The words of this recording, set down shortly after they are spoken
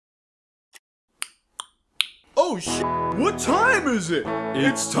Oh shit! What time is it?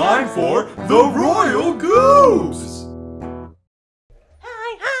 It's time for the Royal Goobs!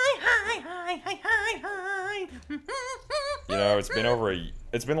 Hi. You know, it's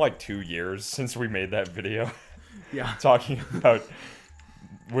been like 2 years since we made that video. Yeah. Talking about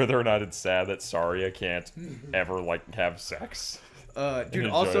whether or not it's sad that Saria can't ever, like, have sex. Dude,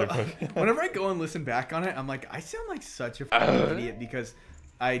 also, whenever I go and listen back on it, I'm like, I sound like such a fucking idiot because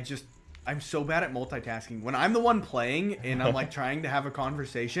I'm so bad at multitasking. When I'm the one playing and I'm like trying to have a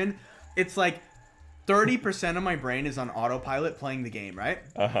conversation, it's like 30% of my brain is on autopilot playing the game, right?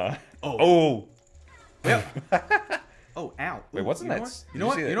 Uh-huh. Oh. Yep. Oh, ow. Wait, what's in that? You know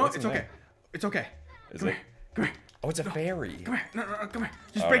what? It's okay. It's okay. Is Come it? here. Come here. Oh, it's a fairy. Come here. No, come here.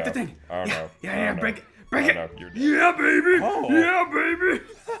 Just break the thing. Oh, yeah. no. Yeah, Oh, break no. it. Break it. No, you're dead. Yeah, baby. Oh. Yeah, baby.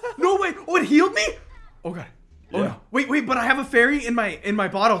 No, wait. Oh, it healed me? Oh, God. Oh, Yeah. no. Wait, but I have a fairy in my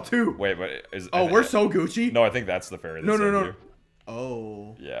bottle, too. Wait, but is... Oh, we're so Gucci. No, I think that's the fairy that No. saved you.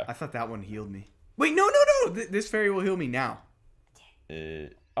 Oh. Yeah. I thought that one healed me. Wait, no. This fairy will heal me now.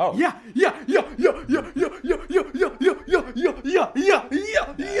 Oh. Yeah.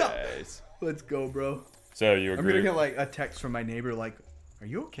 Nice. Let's go, bro. So you I'm agree? gonna get like a text from my neighbor like, "Are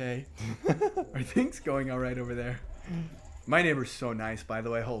you okay? Are things going all right over there?" My neighbor's so nice, by the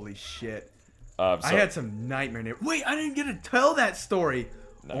way. Holy shit! I had some nightmare neighbors. Wait, I didn't get to tell that story.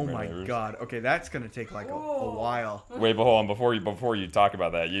 Oh my god. Okay, that's gonna take like a while. Wait, but hold on. Before you talk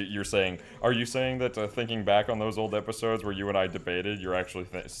about that, are you saying that thinking back on those old episodes where you and I debated, you actually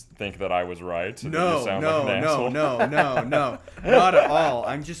think that I was right? That you sound like an asshole? No, not at all.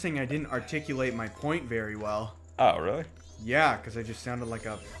 I'm just saying I didn't articulate my point very well. Oh, really? Yeah, because I just sounded like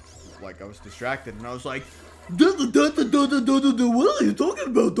I was distracted, and I was like, what are you talking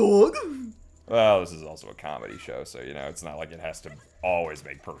about, dog? Well, this is also a comedy show, so, you know, it's not like it has to always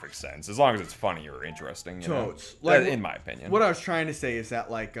make perfect sense. As long as it's funny or interesting, you know? Like, in my opinion. What I was trying to say is that,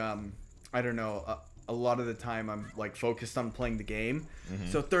 like, I don't know, a lot of the time I'm, like, focused on playing the game.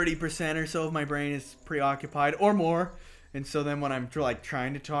 So 30% or so of my brain is preoccupied, or more. And so then when I'm, like,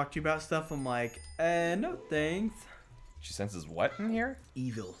 trying to talk to you about stuff, I'm like, no thanks. She senses what in here?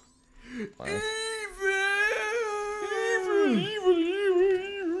 Evil. What?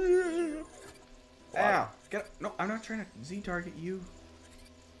 Ow. No, I'm not trying to Z-target you.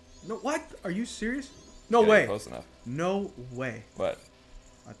 No, what? Are you serious? No way. Close enough. No way. What?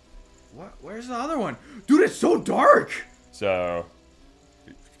 What? Where's the other one? Dude, it's so dark. So...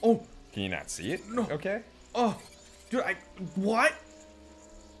 Oh. Can you not see it? No. Okay. Oh. Dude, what?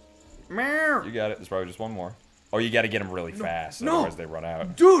 Meow. You got it. There's probably just one more. Oh, you got to get them really fast, otherwise they run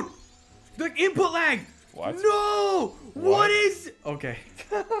out. Dude. The input lag. What? No. What is... Okay.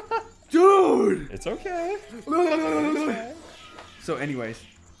 Dude. It's okay. So anyways,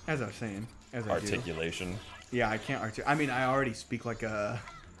 as I was saying, Articulation. Yeah, I can't articulate. I mean, I already speak like a...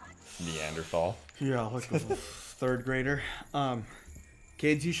 Neanderthal. Yeah, like a third grader.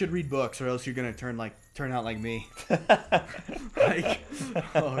 Kids, you should read books or else you're going to turn out like me. Like,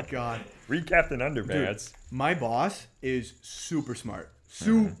 oh god. Read Captain Underpants. Dude, my boss is super smart.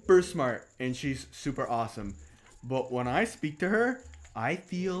 Super smart. And she's super awesome. But when I speak to her, I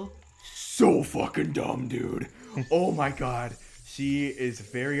feel so fucking dumb, dude. Oh my god. She is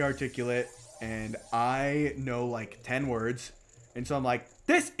very articulate and I know like 10 words. And so I'm like,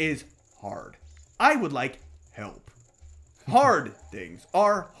 this is hard. I would like help. Hard things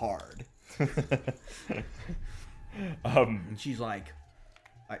are hard. And she's like,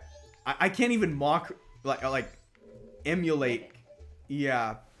 I can't even mock, like emulate.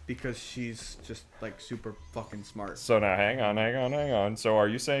 Yeah, because she's just like super fucking smart. So now hang on. So are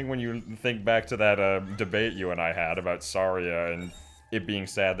you saying when you think back to that debate you and I had about Saria and it being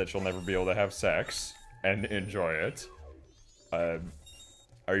sad that she'll never be able to have sex and enjoy it, are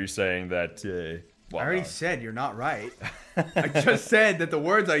you saying that... I already said you're not right. I just said that the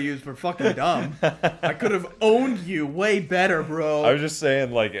words I used were fucking dumb. I could have owned you way better, bro. I was just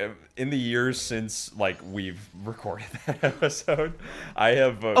saying, like, in the years since, like, we've recorded that episode, I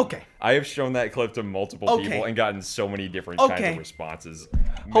have shown that clip to multiple people and gotten so many different kinds of responses.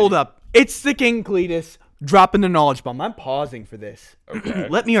 Hold up. It's the King Cletus dropping the knowledge bomb. I'm pausing for this. Okay.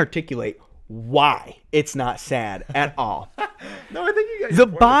 Let me articulate why it's not sad at all. No, I think you guys... The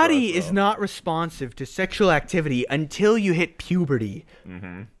body is not responsive to sexual activity until you hit puberty.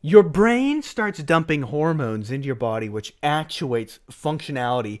 Your brain starts dumping hormones into your body, which actuates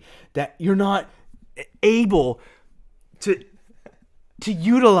functionality that you're not able to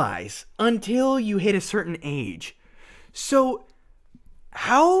utilize until you hit a certain age. So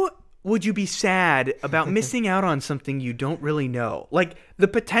how would you be sad about missing out on something you don't really know? Like, the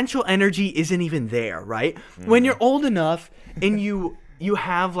potential energy isn't even there, right? When you're old enough and you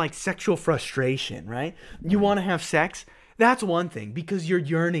have, like, sexual frustration, right? You want to have sex. That's one thing because you're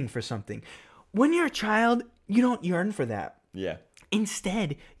yearning for something. When you're a child, you don't yearn for that. Yeah.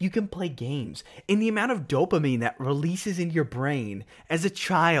 Instead, you can play games. And the amount of dopamine that releases in your brain as a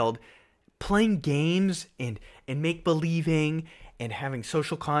child, playing games and make-believing and having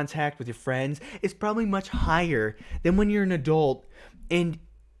social contact with your friends is probably much higher than when you're an adult and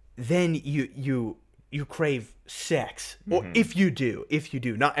then you crave sex. Or if you do.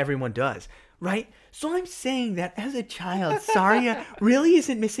 Not everyone does, right? So I'm saying that as a child, Saria really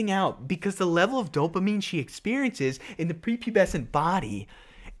isn't missing out because the level of dopamine she experiences in the prepubescent body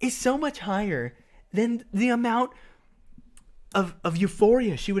is so much higher than the amount of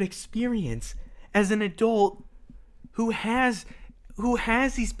euphoria she would experience as an adult who has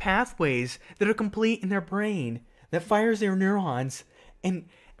these pathways that are complete in their brain that fires their neurons and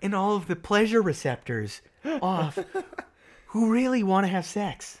all of the pleasure receptors off, who really want to have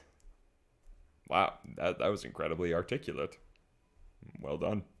sex. Wow, that was incredibly articulate. Well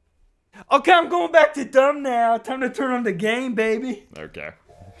done. Okay, I'm going back to dumb now. Time to turn on the game, baby. Okay.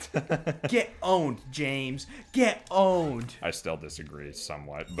 Get owned, James. Get owned. I still disagree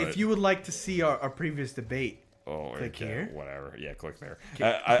somewhat. But... If you would like to see our previous debate, click here. Whatever. Yeah, click there.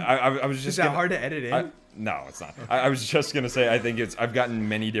 I was just. Is that hard to edit in? No, it's not. I was just gonna say I think I've gotten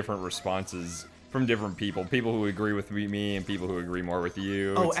many different responses from different people. People who agree with me and people who agree more with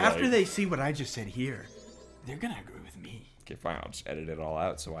you. Oh, after they see what I just said here, they're gonna agree with me. Okay, fine. I'll just edit it all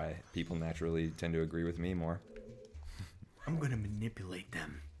out so people naturally tend to agree with me more. I'm gonna manipulate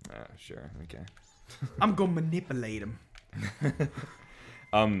them. Sure. Okay. I'm gonna manipulate them.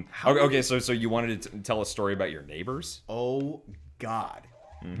 Okay, so you wanted to tell a story about your neighbors? Oh God,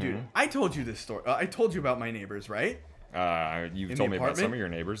 dude! I told you this story. I told you about my neighbors, right? You've told me about some of your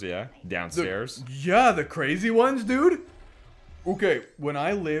neighbors, yeah, downstairs. The crazy ones, dude. Okay, when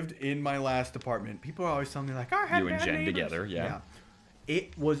I lived in my last apartment, people are always telling me like, "I had you and Jen neighbors." together, yeah.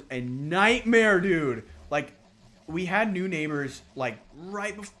 It was a nightmare, dude. Like, we had new neighbors like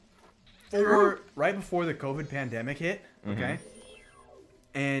right before the COVID pandemic hit. Okay.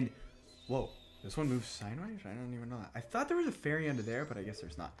 And, whoa, this one moves sideways? I don't even know that. I thought there was a ferry under there, but I guess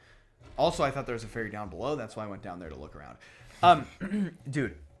there's not. Also, I thought there was a ferry down below. That's why I went down there to look around.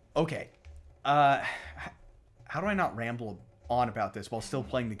 Dude, okay. How do I not ramble on about this while still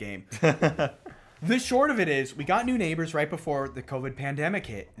playing the game? The short of it is, we got new neighbors right before the COVID pandemic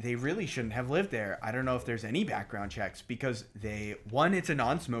hit. They really shouldn't have lived there. I don't know if there's any background checks because it's a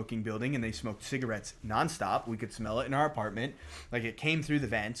non-smoking building and they smoked cigarettes nonstop. We could smell it in our apartment. Like, it came through the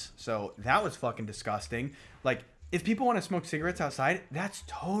vents. So that was fucking disgusting. Like, if people want to smoke cigarettes outside, that's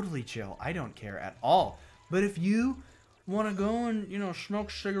totally chill. I don't care at all. But if you want to go and, smoke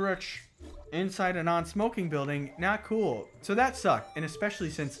cigarettes inside a non-smoking building, not cool. So that sucked. And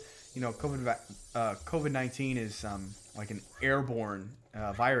especially since, COVID-19 is like an airborne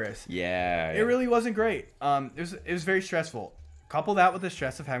virus. Yeah. It really wasn't great. It was very stressful. Couple that with the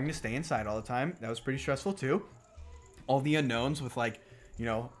stress of having to stay inside all the time. That was pretty stressful too. All the unknowns with what's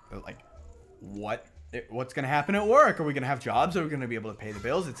going to happen at work? Are we going to have jobs? Are we going to be able to pay the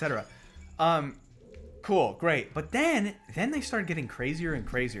bills, etc.? Cool, great. But then they started getting crazier and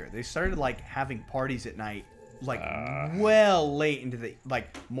crazier. They started like having parties at night, like well late into the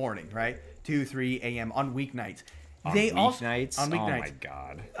morning, right? 2, 3 a.m. on weeknights. On weeknights? Oh my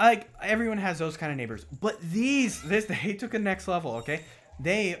God. Like, everyone has those kind of neighbors. But they took a next level, okay?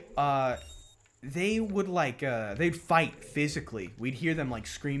 They would they'd fight physically. We'd hear them like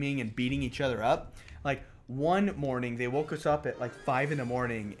screaming and beating each other up. Like, one morning they woke us up at like 5 in the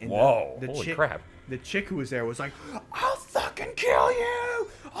morning and holy crap. The chick who was there was like, "I'll fucking kill you!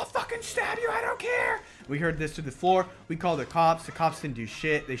 I'll fucking stab you, I don't care!" We heard this through the floor. We called the cops. The cops didn't do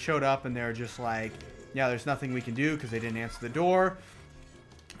shit. They showed up and they were just like, "Yeah, there's nothing we can do," because they didn't answer the door.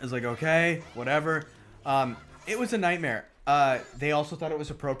 I was like, okay, whatever. It was a nightmare. They also thought it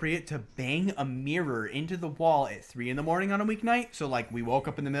was appropriate to bang a mirror into the wall at 3 in the morning on a weeknight. So, like, we woke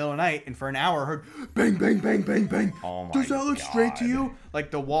up in the middle of the night and for an hour heard bang, bang, bang, bang, bang. Oh my Does that look God. straight to you?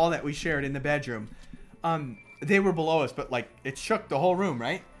 Like, the wall that we shared in the bedroom. They were below us, but, like, it shook the whole room,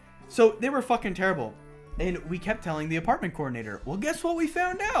 right? So, they were fucking terrible. And we kept telling the apartment coordinator. Well, guess what we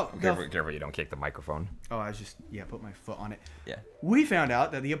found out? Careful, you don't kick the microphone. Oh, I was just, put my foot on it. Yeah. We found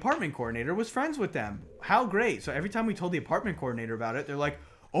out that the apartment coordinator was friends with them. How great. So every time we told the apartment coordinator about it, they're like,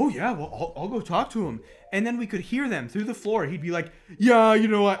 "Oh, yeah, well, I'll go talk to him." And then we could hear them through the floor. He'd be like, "Yeah, you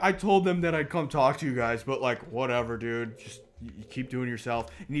know what? I told them that I'd come talk to you guys, but, like, whatever, dude. you keep doing yourself.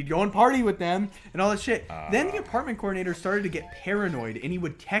 And he'd go and party with them and all that shit. Then the apartment coordinator started to get paranoid, and he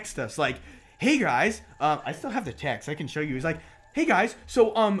would text us like, hey guys, I still have the text. I can show you. He's like, hey guys,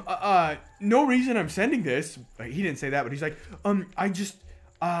 so no reason I'm sending this. He didn't say that, but he's like, I just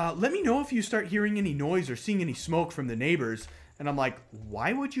let me know if you start hearing any noise or seeing any smoke from the neighbors. And I'm like,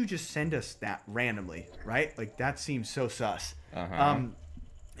 why would you just send us that randomly, right? Like that seems so sus. And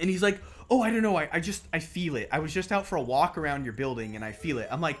he's like, oh, I don't know. I feel it. I was just out for a walk around your building and I feel it.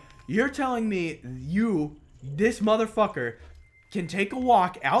 I'm like, you're telling me this motherfucker, can take a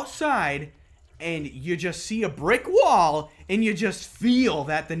walk outside and you just see a brick wall and you just feel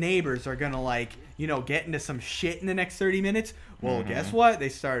that the neighbors are gonna like, you know, get into some shit in the next 30 minutes. Well, guess what? They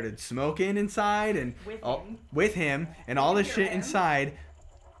started smoking inside and with him and all this shit inside.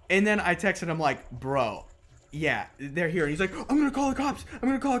 And then I texted him like, bro, yeah, they're here. And he's like, I'm gonna call the cops. I'm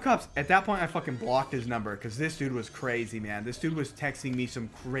gonna call the cops. At that point, I fucking blocked his number because this dude was crazy, man. This dude was texting me some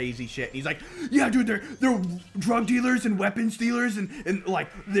crazy shit. And he's like, yeah, dude, they're drug dealers and weapons dealers and like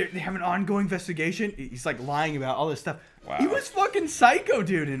they have an ongoing investigation. He's like lying about all this stuff. Wow. He was fucking psycho,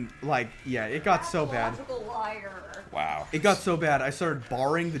 dude. And like, yeah, it got so bad. Liar. Wow. It got so bad. I started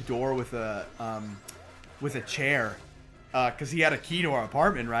barring the door with a chair. Because he had a key to our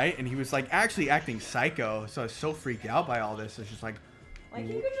apartment, right? And he was, like, actually acting psycho. So I was so freaked out by all this. It's just like... Like,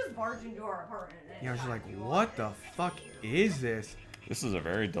 you could just barge into our apartment. Yeah, I was just like, what the fuck is this? This is a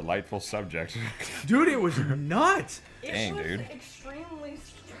very delightful subject. Dude, it was nuts. Dang, dude. It was extremely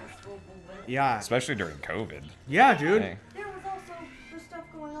stressful. Yeah. Especially during COVID. Yeah, dude. Dang. There was also the stuff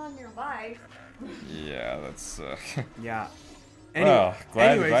going on nearby. Yeah, that's... Yeah. Well,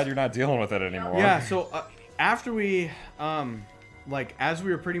 glad you're not dealing with it anymore. Yeah, so... after we, like, as we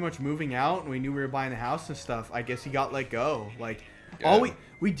were pretty much moving out and we knew we were buying the house and stuff, I guess he got let go. Like,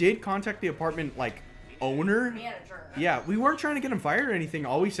 we did contact the apartment, like, owner. Manager. Yeah, we weren't trying to get him fired or anything.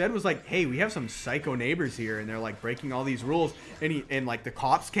 All we said was, like, hey, we have some psycho neighbors here and they're, like, breaking all these rules. And like, the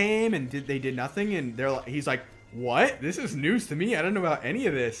cops came and they did nothing. And he's like, what? This is news to me. I don't know about any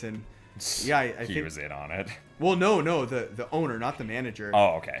of this. And yeah, I think he was in on it. Well, no, the owner, not the manager.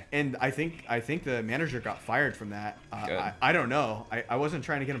 Oh, okay. And I think the manager got fired from that. I don't know. I wasn't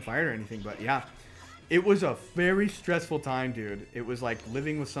trying to get him fired or anything, but yeah. It was a very stressful time, dude. It was like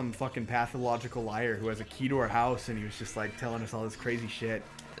living with some fucking pathological liar who has a key to our house, and he was just like telling us all this crazy shit.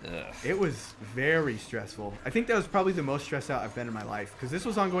 Ugh. It was very stressful. I think that was probably the most stressed out I've been in my life, because this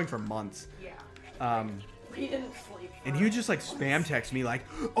was ongoing for months. Yeah. We didn't sleep. And he would just like spam text me like,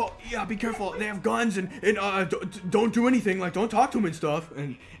 oh yeah, be careful, they have guns and don't do anything, like don't talk to them and stuff.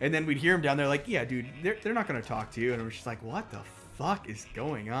 And then we'd hear him down there like, yeah, dude, they're not gonna talk to you. And we're just like, what the fuck is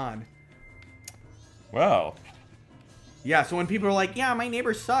going on? Well. Yeah, so when people are like, yeah, my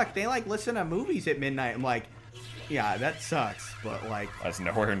neighbors suck, they like listen to movies at midnight. I'm like, yeah, that sucks, but like that's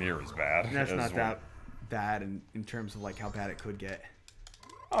nowhere near as bad. That's not that bad in terms of like how bad it could get.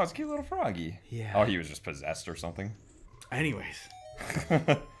 Oh, it's a cute little froggy. Yeah. Oh, he was just possessed or something. Anyways.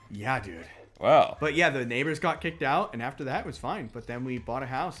 Yeah, dude. Well. But yeah, the neighbors got kicked out, and after that it was fine. But then we bought a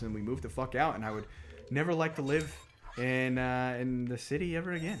house and we moved the fuck out, and I would never like to live in the city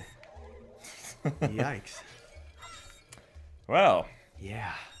ever again. Yikes. Well.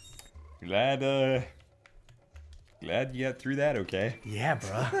 Yeah. Glad you got through that okay. Yeah,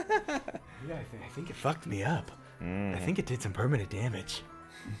 bro. Yeah, I think it fucked me up. I think it did some permanent damage.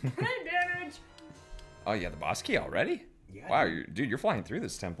 Damage. Oh, yeah, the boss key already? Yeah. Wow, you're flying through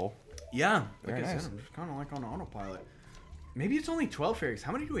this temple. Yeah, like I said, I'm just kind of like on autopilot. Maybe it's only 12 fairies.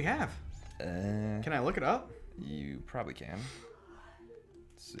 How many do we have? Can I look it up? You probably can.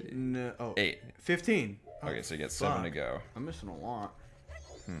 Let's see. No, 8. 15. Okay, so you get 7 to go. I'm missing a lot.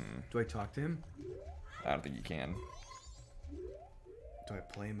 Do I talk to him? I don't think you can. Do I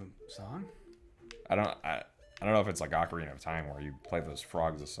play him a song? I don't know if it's like Ocarina of Time where you play those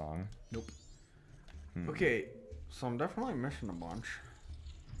frogs a song. Nope. Okay, so I'm definitely missing a bunch.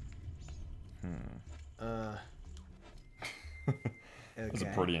 That's a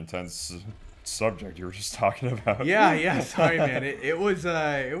pretty intense subject you were just talking about. Yeah. Sorry, man. It was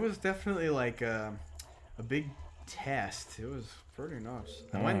definitely like a big test. It was pretty nuts.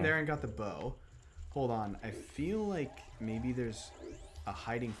 I went there and got the bow. Hold on. I feel like maybe there's a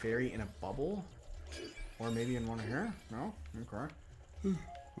hiding fairy in a bubble. Or maybe in one here? No? Okay.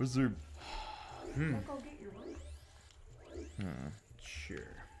 Was there... Go get your book. Sure.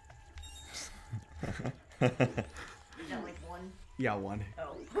 Is that like 1? Yeah, 1.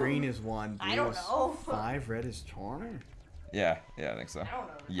 Oh. Green is 1. I don't know. 5. Red is 20. Yeah, I think so. I don't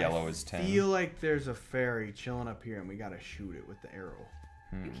know. Yellow is 10. I feel like there's a fairy chilling up here and we gotta shoot it with the arrow.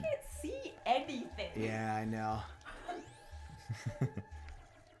 You can't see anything. Yeah, I know.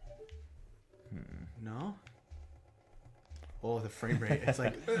 No? Oh, the frame rate. It's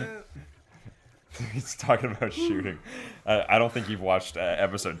like... He's talking about shooting. I don't think you've watched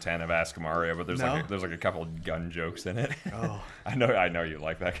episode 10 of Ask Mario, but there's like a couple gun jokes in it. Oh. I know you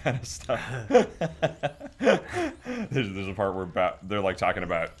like that kind of stuff. there's a part where they're like talking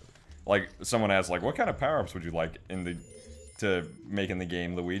about, like, someone asks like, what kind of power-ups would you like to make in the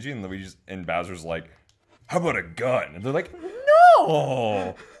game, Luigi? And Bowser's like, how about a gun? And they're like,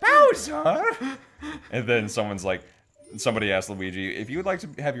 no, Bowser. And then somebody asked Luigi, if you would like to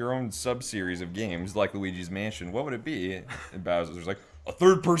have your own sub-series of games like Luigi's Mansion, what would it be? And Bowser's like, a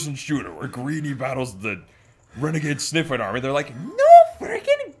third-person shooter where Greeny battles the renegade Sniffin Army. They're like, no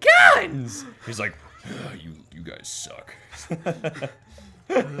freaking guns! He's like, you guys suck.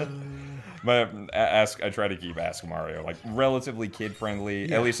 But I try to keep Ask Mario like relatively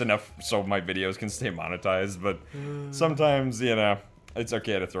kid-friendly, at least enough so my videos can stay monetized, but sometimes, you know, it's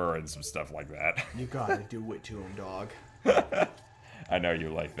okay to throw in some stuff like that. You gotta do it to him, dog. I know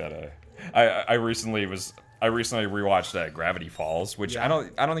you like that. I recently rewatched Gravity Falls, which I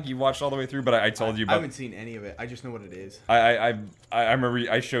don't think you watched all the way through, but I told you about. I haven't seen any of it. I just know what it is. I remember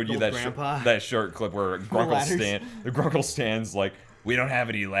I showed you that short clip where The Grunkle stands like, we don't have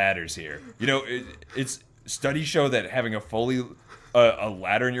any ladders here. You know, it's studies show that having a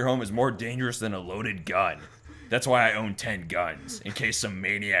ladder in your home is more dangerous than a loaded gun. That's why I own 10 guns, in case some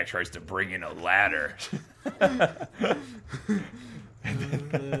maniac tries to bring in a ladder. I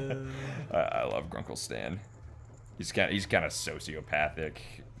love Grunkle Stan. He's kind of sociopathic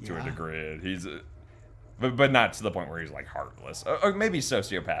to a degree. But not to the point where he's like heartless. Or maybe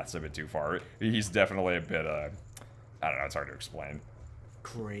sociopath's a bit too far. He's definitely a bit I don't know. It's hard to explain.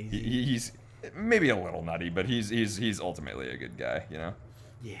 Crazy. He's maybe a little nutty, but he's ultimately a good guy. You know.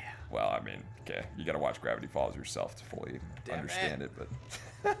 Yeah. Well, I mean, okay, you gotta watch Gravity Falls yourself to fully understand it, but...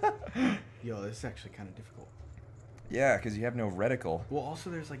 Yo, this is actually kind of difficult. Yeah, because you have no reticle. Well, also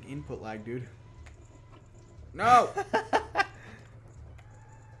there's like input lag, dude. No!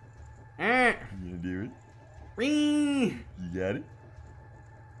 You gonna do it? You got it?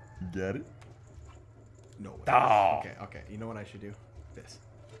 You got it? No way. Oh. Okay, you know what I should do? This.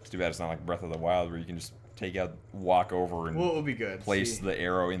 It's too bad it's not like Breath of the Wild where you can just walk over and it'll be good. Place the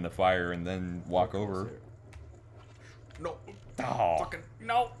arrow in the fire and then walk over. No. Oh. Fucking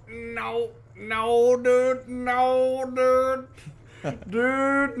no, dude,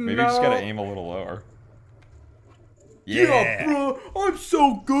 dude, Maybe you just gotta aim a little lower. Yeah, bro, I'm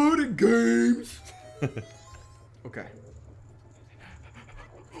so good at games. Okay.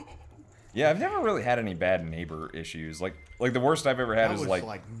 Yeah, I've never really had any bad neighbor issues. Like the worst I've ever had is like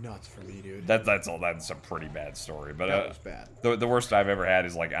nuts for me, dude. That's a pretty bad story. But that was bad. The worst I've ever had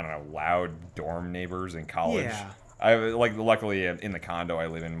is like, I don't know, loud dorm neighbors in college. Yeah. Luckily in the condo I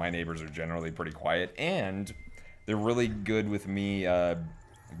live in, my neighbors are generally pretty quiet, and they're really good with me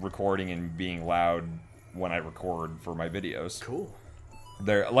recording and being loud when I record for my videos. Cool.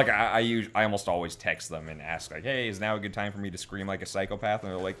 They're like, I almost always text them and ask like, hey, is now a good time for me to scream like a psychopath?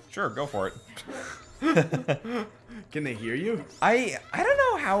 And they're like, sure, go for it. Can they hear you? I don't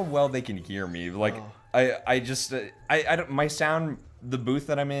know how well they can hear me. Like, I just I don't, my sound, the booth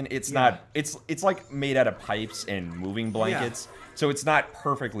that I'm in, it's not, it's like made out of pipes and moving blankets, so it's not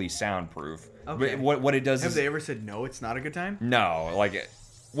perfectly soundproof. Okay. But what it does Have they ever said no, it's not a good time? No, like,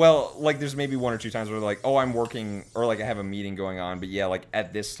 well, like there's maybe one or two times where they're like, oh, I'm working, or like I have a meeting going on, but yeah, like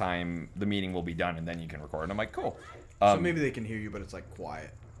at this time the meeting will be done and then you can record. And I'm like, cool. So maybe they can hear you, but it's like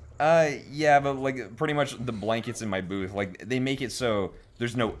quiet. Yeah, but like pretty much the blankets in my booth, like they make it so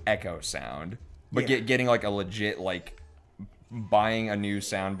there's no echo sound. But getting like a legit, like buying a new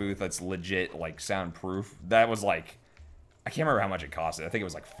sound booth that's legit like soundproof, that was like, I can't remember how much it costed. I think it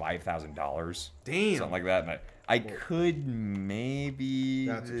was like $5,000. Damn. Something like that. And I could maybe,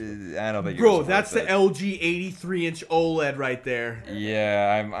 I don't think. Bro, that's the LG 83-inch OLED right there.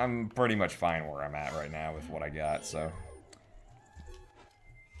 Yeah, I'm pretty much fine where I'm at right now with what I got, so.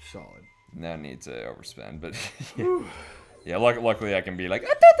 Solid. No need to overspend, but yeah, luckily I can be like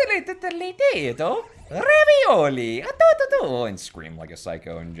ravioli and scream like a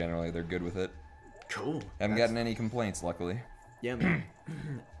psycho, and generally they're good with it. Cool. Haven't gotten any complaints, luckily. Yeah, man.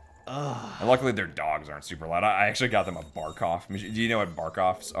 And luckily their dogs aren't super loud. I actually got them a bark-off machine. Do you know what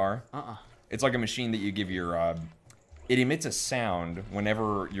bark-offs are? It's like a machine that you give your, it emits a sound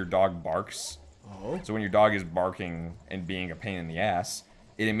whenever your dog barks. Oh. So when your dog is barking and being a pain in the ass,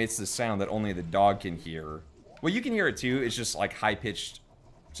 it emits the sound that only the dog can hear. Well, you can hear it too. It's just like high-pitched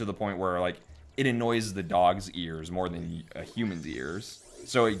to the point where like it annoys the dog's ears more than a human's ears.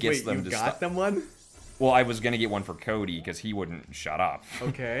 So it gets them to stop. You got them one? Well, I was gonna get one for Cody because he wouldn't shut up.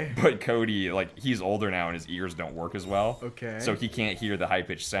 Okay. But Cody, like, he's older now and his ears don't work as well. Okay. So he can't hear the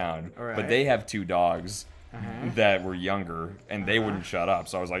high-pitched sound. All right. But they have 2 dogs Uh-huh. that were younger, and they wouldn't shut up.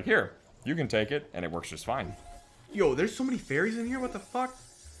 So I was like, here, you can take it, and it works just fine. Yo, there's so many fairies in here. What the fuck?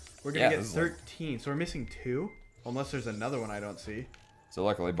 We're gonna Yeah, get this is like- 13, so we're missing 2. Unless there's another one I don't see. So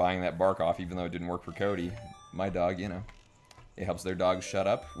luckily, buying that bark off, even though it didn't work for Cody, my dog, you know, it helps their dogs shut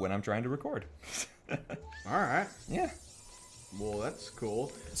up when I'm trying to record. All right. Yeah. Well, that's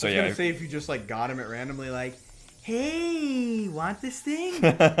cool. So, I was yeah, gonna say if you just like got him at randomly, like, hey, want this thing?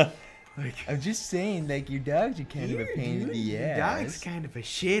 Like, I'm just saying, like, your dogs are kind of a "Here, pain in dude, the your ass. dog's kind of a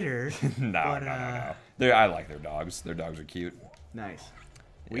shitter. No, But, no. I like their dogs. Their dogs are cute. Nice.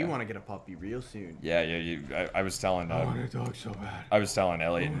 We Yeah. want to get a puppy real soon. Yeah. I was telling I want a dog so bad. I was telling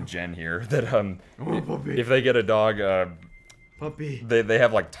Elliot and Jen here that I want a puppy. if they get a dog, Puppy. they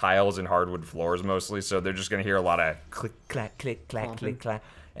have like tiles and hardwood floors mostly, so they're just gonna hear a lot of Click, clack, click, clack, Pumping. click, clack.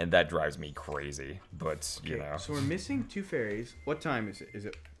 and that drives me crazy. But you know. So we're missing 2 fairies. What time is it? Is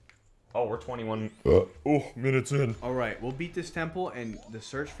it? Oh, we're 21 minutes in. All right. We'll beat this temple and the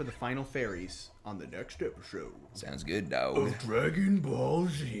search for the final fairies on the next episode Sounds good, dog. of Dragon Ball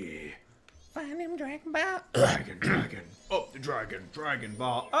Z. Find him, Dragon Ball. Dragon. Up the dragon. Dragon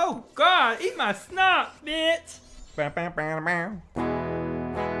Ball. Oh, God, eat my snot, bitch. Bam, bam, bam, bam.